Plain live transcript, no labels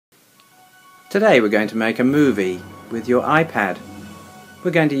Today we're going to make a movie with your iPad.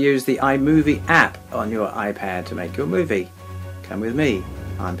 We're going to use the iMovie app on your iPad to make your movie. Come with me,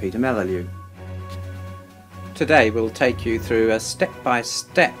 I'm Peter Mellilew. Today we'll take you through a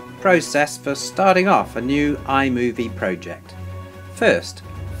step-by-step process for starting off a new iMovie project. First,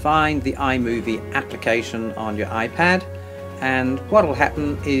 find the iMovie application on your iPad, and what will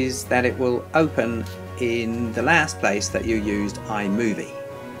happen is that it will open in the last place that you used iMovie.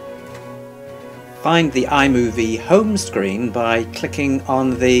 Find the iMovie home screen by clicking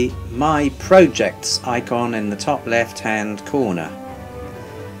on the My Projects icon in the top left hand corner.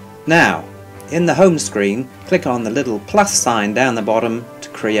 Now, in the home screen, click on the little plus sign down the bottom to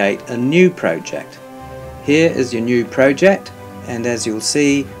create a new project. Here is your new project, and as you'll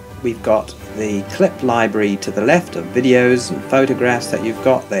see, we've got the clip library to the left of videos and photographs that you've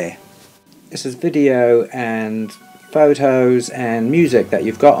got there. This is video and photos and music that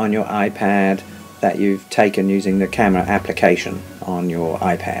you've got on your iPad that you've taken using the camera application on your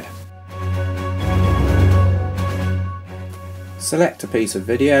iPad. Select a piece of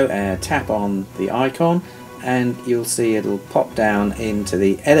video and tap on the icon, and you'll see it'll pop down into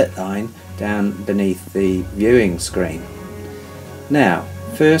the edit line down beneath the viewing screen. Now,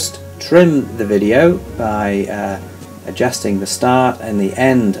 first trim the video by adjusting the start and the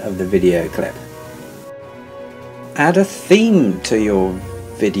end of the video clip. Add a theme to your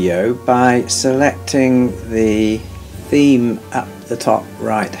video by selecting the theme up the top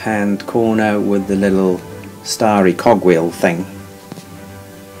right hand corner with the little starry cogwheel thing.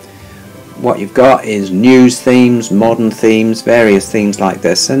 What you've got is news themes, modern themes, various themes like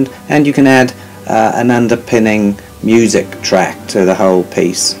this, and you can add an underpinning music track to the whole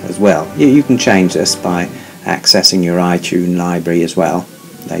piece as well. You can change this by accessing your iTunes library as well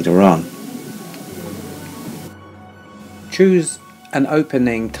later on. Choose an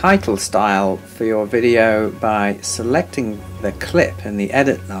opening title style for your video by selecting the clip in the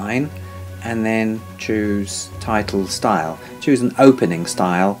edit line and then choose title style. Choose an opening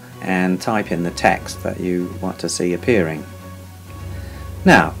style and type in the text that you want to see appearing.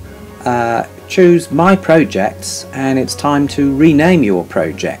 Now, choose My Projects, and it's time to rename your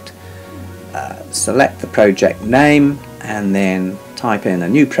project. Select the project name and then type in a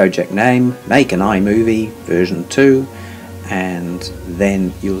new project name, make an iMovie version 2, and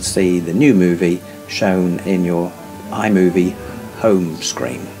then you'll see the new movie shown in your iMovie home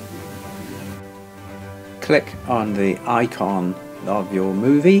screen. Click on the icon of your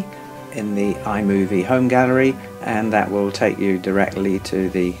movie in the iMovie home gallery, and that will take you directly to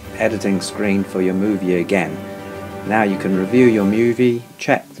the editing screen for your movie again. Now you can review your movie,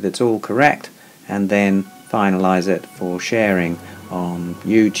 check that it's all correct, and then finalize it for sharing on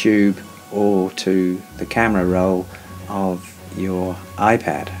YouTube or to the camera roll of your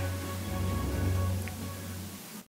iPad.